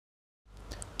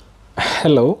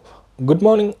Hello, good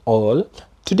morning all.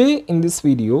 Today in this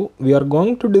video we are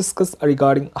going to discuss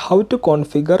regarding how to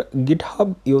configure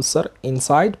GitHub user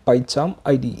inside Pycharm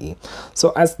IDE.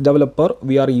 So as developer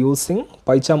we are using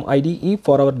Pycharm IDE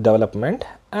for our development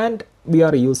and we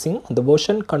are using the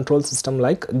version control system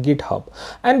like GitHub,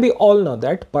 and we all know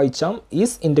that Pycharm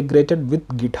is integrated with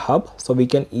GitHub, so we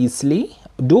can easily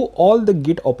do all the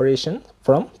Git operations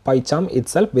from Pycharm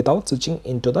itself without switching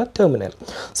into the terminal.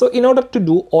 So in order to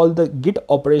do all the Git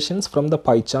operations from the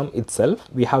Pycharm itself,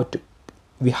 we have to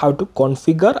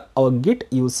configure our Git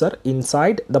user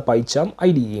inside the Pycharm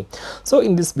IDE. So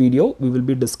in this video we will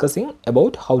be discussing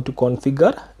about how to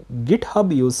configure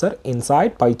GitHub user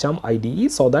inside Pycharm IDE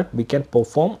so that we can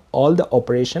perform all the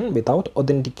operation without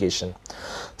authentication.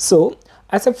 So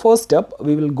as a first step,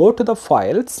 we will go to the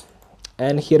files,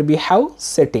 and here we have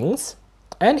settings,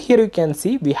 and here you can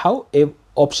see we have a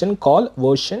option called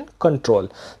version control.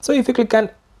 So if you click and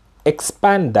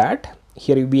expand that,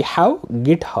 here we have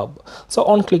GitHub. So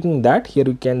on clicking that, here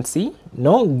you can see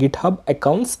no GitHub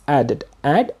accounts added,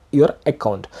 add your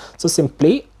account. So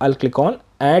simply I'll click on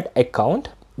add account,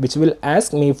 which will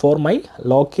ask me for my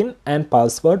login and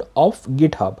password of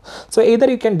GitHub. So either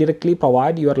you can directly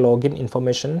provide your login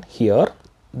information here,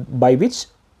 by which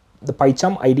the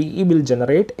Pycharm IDE will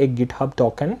generate a GitHub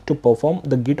token to perform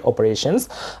the Git operations.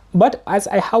 But as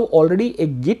I have already a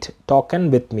Git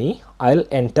token with me, I'll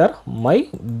enter my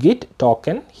Git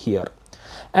token here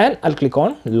and I'll click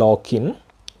on login.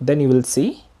 Then you will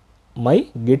see my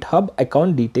GitHub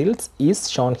account details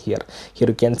is shown here. Here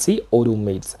you can see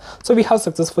odoomates. So we have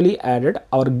successfully added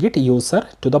our Git user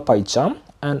to the Pycharm,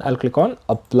 and I'll click on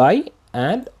apply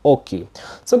and OK.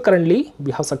 So currently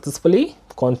we have successfully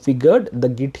configured the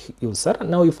Git user.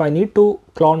 Now if I need to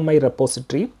clone my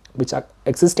repository which are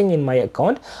existing in my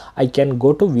account, I can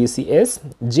go to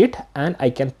𝐕𝐶𝐬𝐧 and I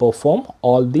can perform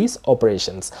all these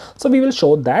operations. So we will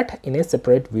show that in a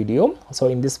separate video. So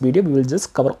in this video we will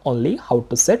just cover only how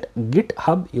to set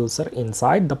GitHub user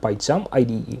inside the Pycharm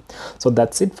IDE. So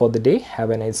that's it for the day.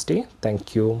 Have a nice day.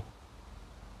 Thank you.